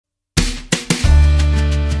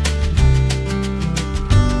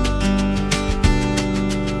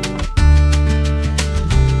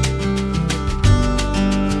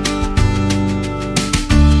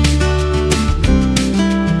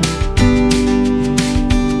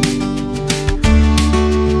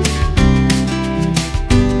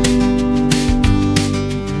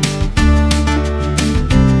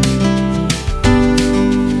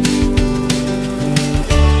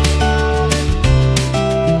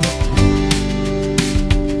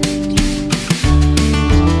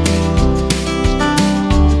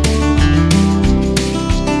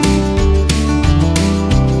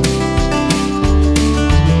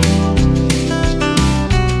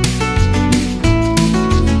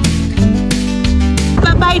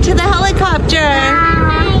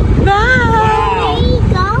Bye. Where are you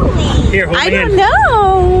going? Here, hold my I hand. don't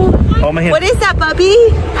know. Hold my hand. What is that, Bubby?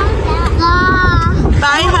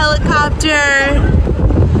 Bye, helicopter.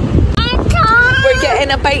 We're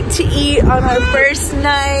getting a bite to eat on our first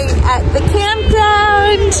night at the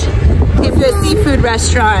campground. Came to a seafood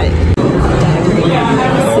restaurant.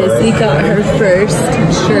 Sissy got her first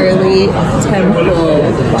Shirley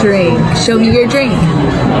Temple drink. Show me your drink.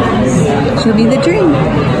 Show me the drink.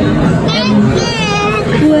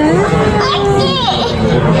 What?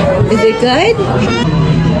 Is it good?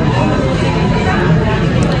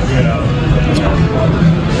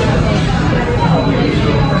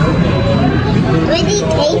 What do you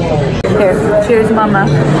taste? Here, cheers, Mama.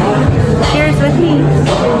 Cheers with me.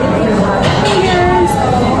 Cheers.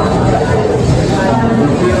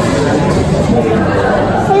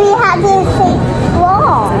 We have this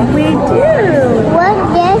straw. We do. What's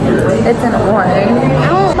this? It's an orange.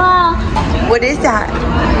 What is that?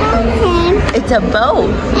 It's a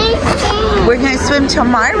boat. We're gonna swim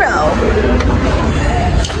tomorrow.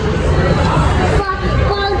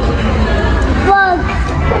 Bug.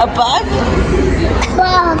 A bug?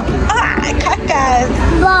 Bug. Ah, cacas.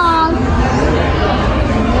 Bug.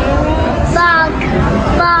 Bug.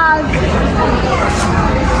 Bug.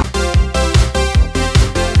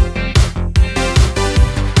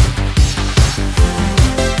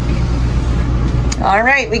 All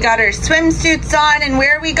right, we got our swimsuits on, and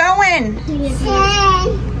where are we going?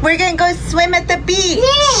 We're gonna go swim at the beach.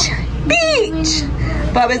 Beach!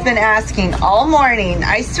 Bubba's been asking all morning.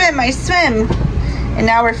 I swim. And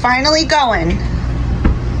now we're finally going.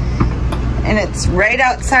 And it's right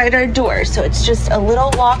outside our door, so it's just a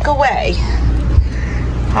little walk away.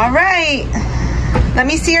 All right. Let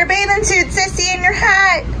me see your bathing suit, Sissy, and your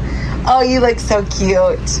hat. Oh, you look so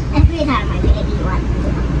cute. Every time my baby wants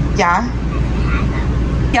to. Yeah?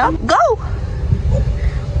 Yep, go.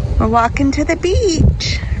 We're walking to the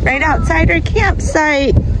beach, right outside our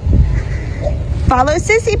campsite. Follow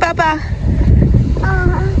Sissy, Bubba.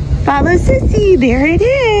 Follow Sissy, there it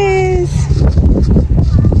is.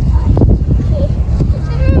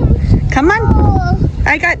 Come on,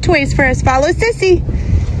 I got toys for us. Follow Sissy.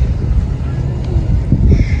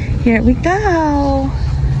 Here we go.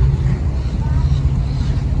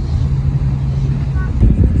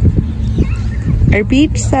 Our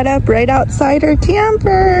beach set up right outside our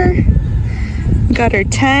camper. We got our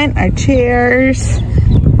tent, our chairs.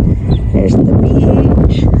 There's the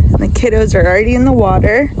beach. The kiddos are already in the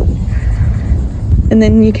water. And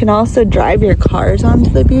then you can also drive your cars onto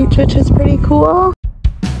the beach, which is pretty cool.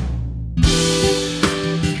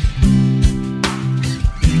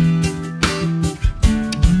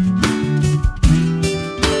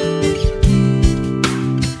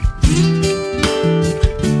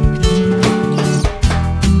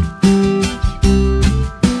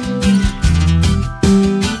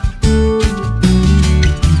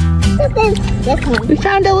 This one. We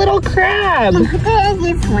found a little crab.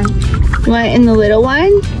 This one. What, in the little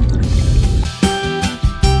one?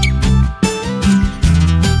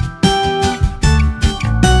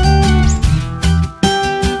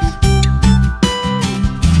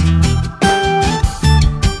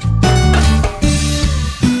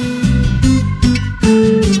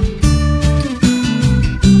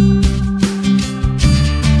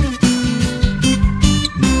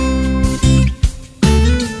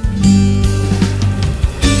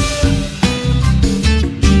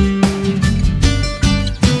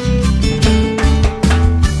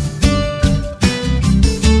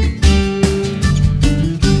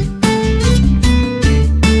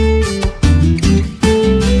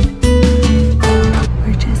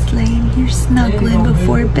 Snuggling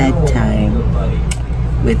before bedtime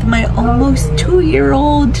with my almost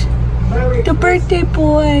 2-year-old, the birthday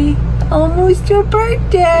boy. Almost your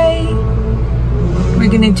birthday. We're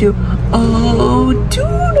gonna do oh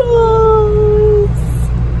toodles.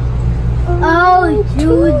 Oh,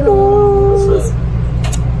 toodles.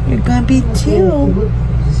 You're gonna be 2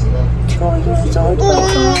 years old.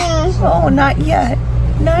 Oh, not yet.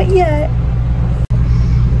 Not yet.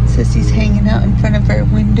 Sissy's hanging out in front of our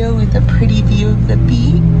window with a pretty view of the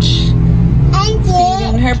beach.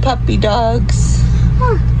 Feeding her puppy dogs.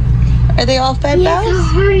 Are they all fed, Bells? It's a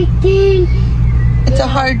hard thing. It's a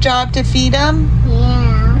hard job to feed them?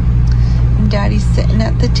 Yeah. And Daddy's sitting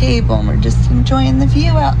at the table and we're just enjoying the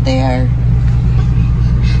view out there.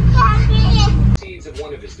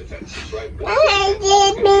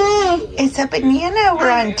 It's a banana.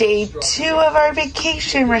 We're on day 2 of our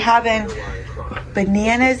vacation. We're having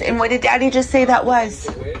bananas. And what did Daddy just say that was?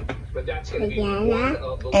 Banana.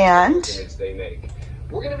 And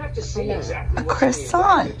We're gonna have to see exactly A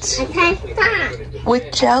croissant I can't stop.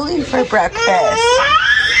 with jelly for breakfast.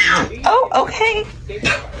 Oh, okay.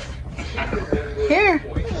 Here,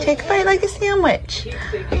 take a bite like a sandwich.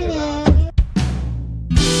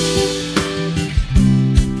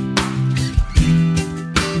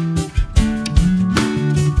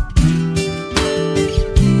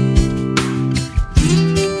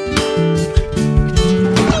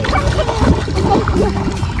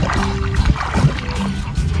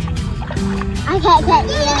 I can't get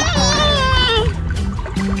you.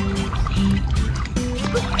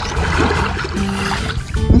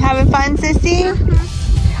 You having fun, sissy?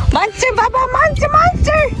 Monster, Bubba, monster,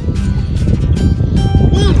 monster!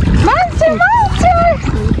 Monster, monster!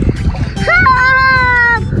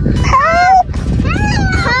 Help! Help!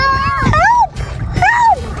 Help!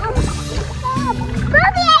 Help!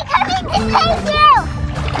 Mommy, I'm coming to take you.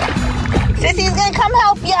 Sissy's gonna come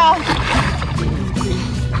help ya.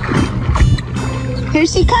 Here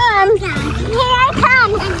she comes. Here I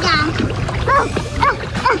come. I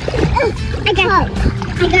got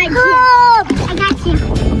you. I got you.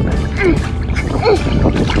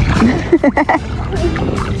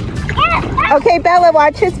 Okay, Bella,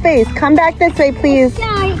 watch his face. Come back this way, please.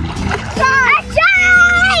 Sorry. Run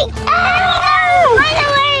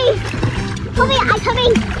away. Mommy, I'm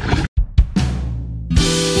coming.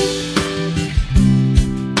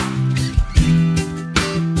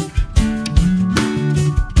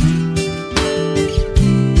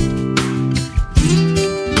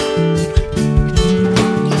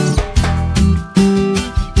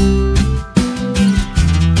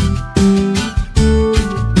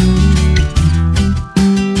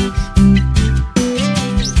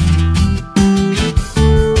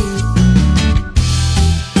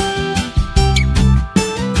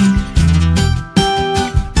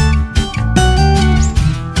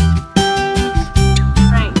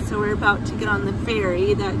 About to get on the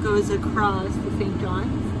ferry that goes across the St.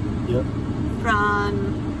 John's. Yep.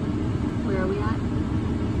 From, where are we at?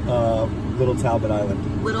 Little Talbot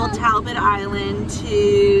Island. Little Talbot Island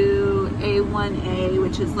to A1A,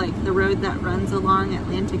 which is like the road that runs along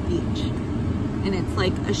Atlantic Beach. And it's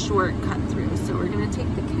like a short cut through. So we're gonna take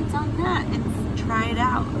the kids on that and try it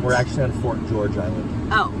out. We're actually on Fort George Island.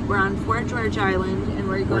 Oh, we're on Fort George Island and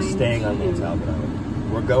we're going staying to on Little Talbot Island.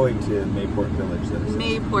 We're going to Mayport Village.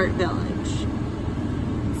 Mayport Village.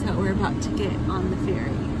 So we're about to get on the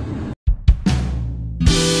ferry.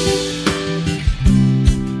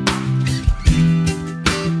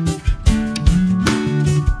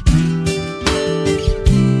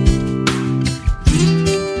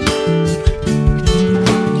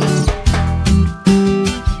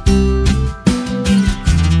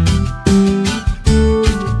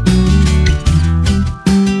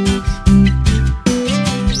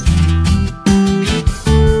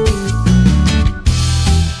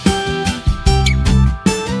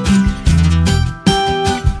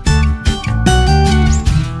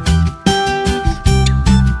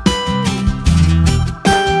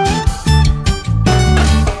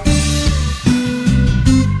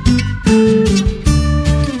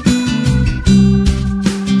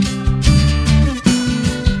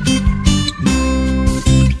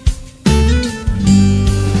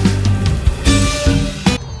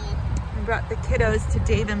 To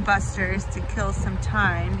Dave and Buster's to kill some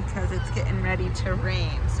time because it's getting ready to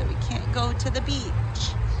rain, so we can't go to the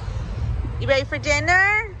beach. You ready for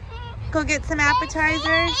dinner? Go get some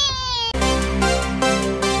appetizers.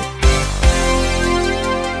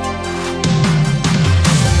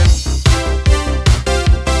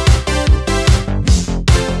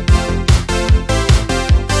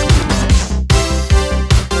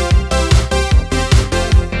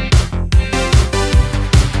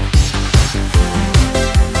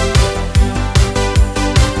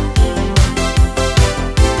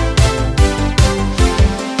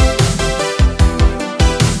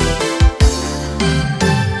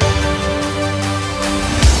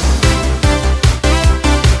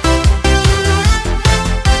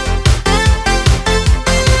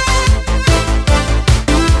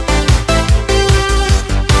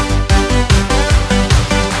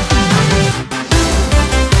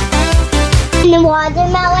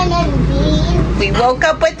 Watermelon and beans. We woke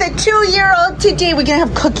up with a 2-year-old today. We're gonna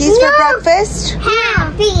have cookies for breakfast.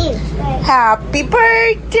 Happy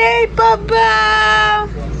birthday, Bubba!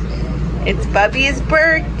 It's Bubby's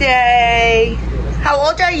birthday. How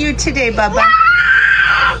old are you today, Bubba?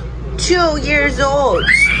 2 years old.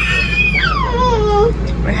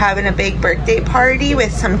 We're having a big birthday party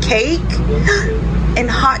with some cake and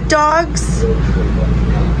hot dogs.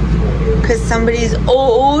 Because somebody's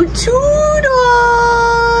old toodles.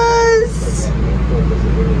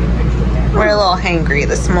 hangry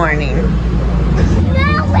this morning.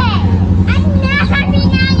 No way! I'm never been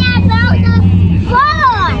on that boat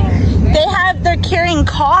before! They're carrying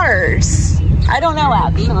cars. I don't know,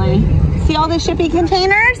 actually. See all the shipping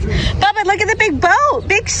containers? Bubba, look at the big boat,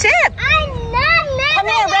 big ship. I'm not never. Come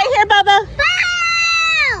here, right here, Bubba.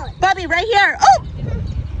 Boat! Bubby, right here. Oh!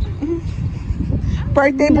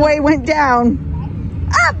 Birthday boy went down.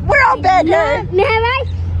 Up, we're all better. Never.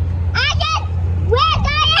 I just went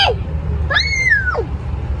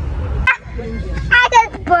I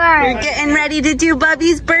just We're burned. getting ready to do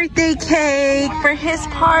Bubby's birthday cake for his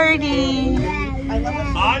party.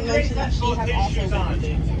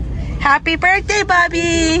 Happy birthday,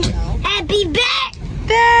 Bubby. Happy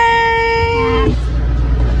birthday!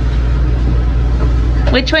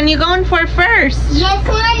 Which one you going for first? This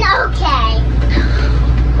one, okay.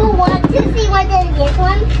 Who wants to see what is this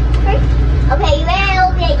one first? Okay, you better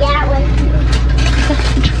open that one.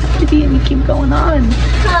 You keep going on.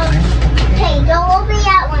 Okay, don't open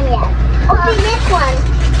that one yet. Open this one.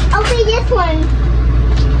 Open this one.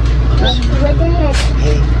 What the heck?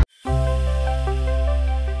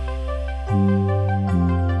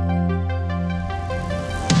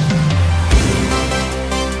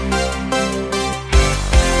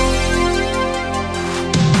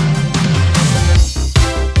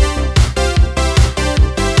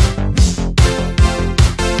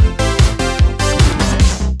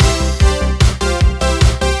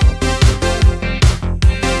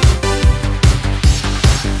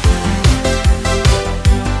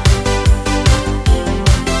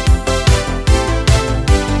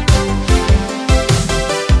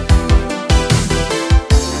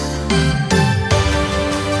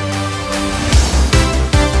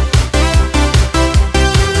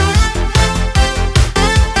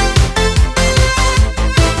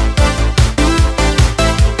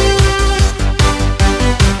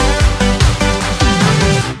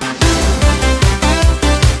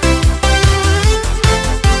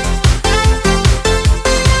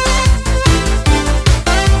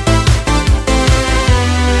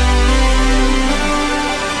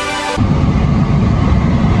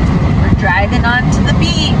 Driving onto the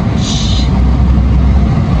beach.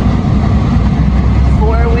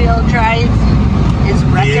 4-wheel drive is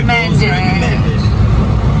recommended.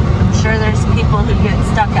 I'm sure there's people who get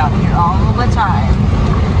stuck out here all the time.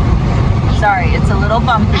 Sorry, it's a little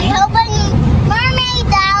bumpy. I hope any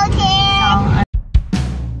mermaids out here.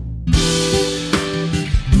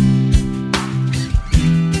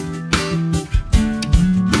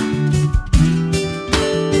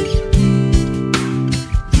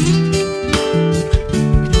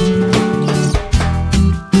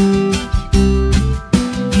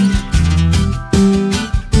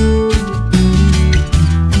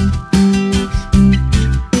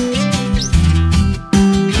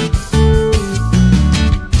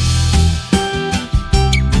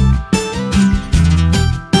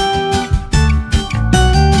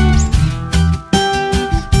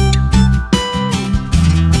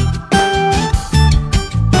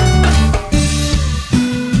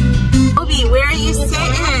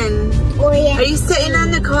 Are you sitting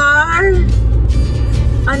on the car?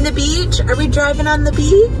 On the beach? Are we driving on the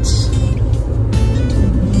beach?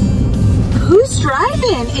 Who's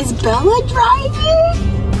driving? Is Bella driving?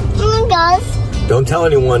 Goes. Don't tell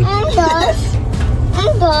anyone. Goes.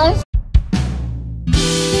 Goes.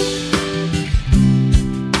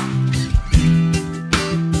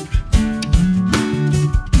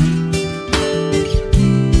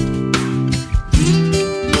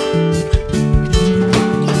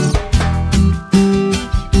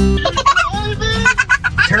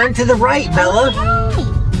 Turn to the right, Bella.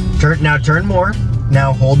 Turn more.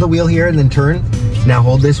 Now hold the wheel here and then turn. Now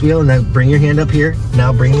hold this wheel and then bring your hand up here.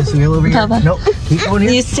 Now bring this wheel over here. Bella. Nope, keep going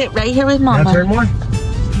here. You sit right here with Mama. Now turn more.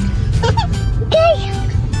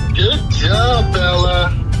 Good job,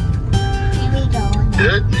 Bella.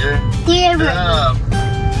 Good job.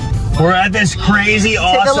 We're at this crazy,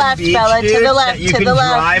 awesome left, beach, Bella, to dude, the left, that you to can the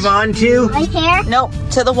left. drive onto. Right here? Nope,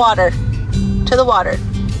 to the water. To the water.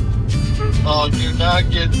 Oh, you're not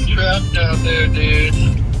getting trapped down there,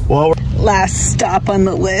 dude. Well, Last stop on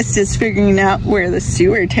the list is figuring out where the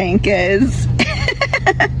sewer tank is.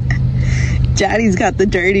 Daddy's got the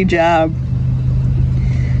dirty job.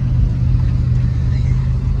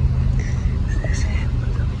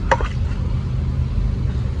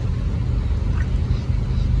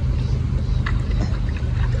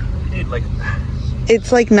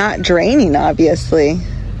 It's like not draining, obviously.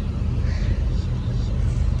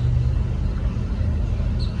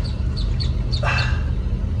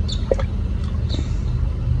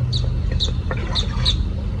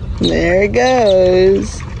 There it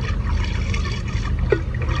goes.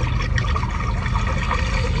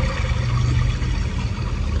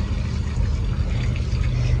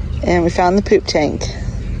 And we found the poop tank.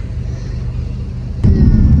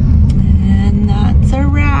 And that's a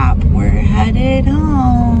wrap. We're headed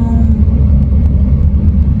home.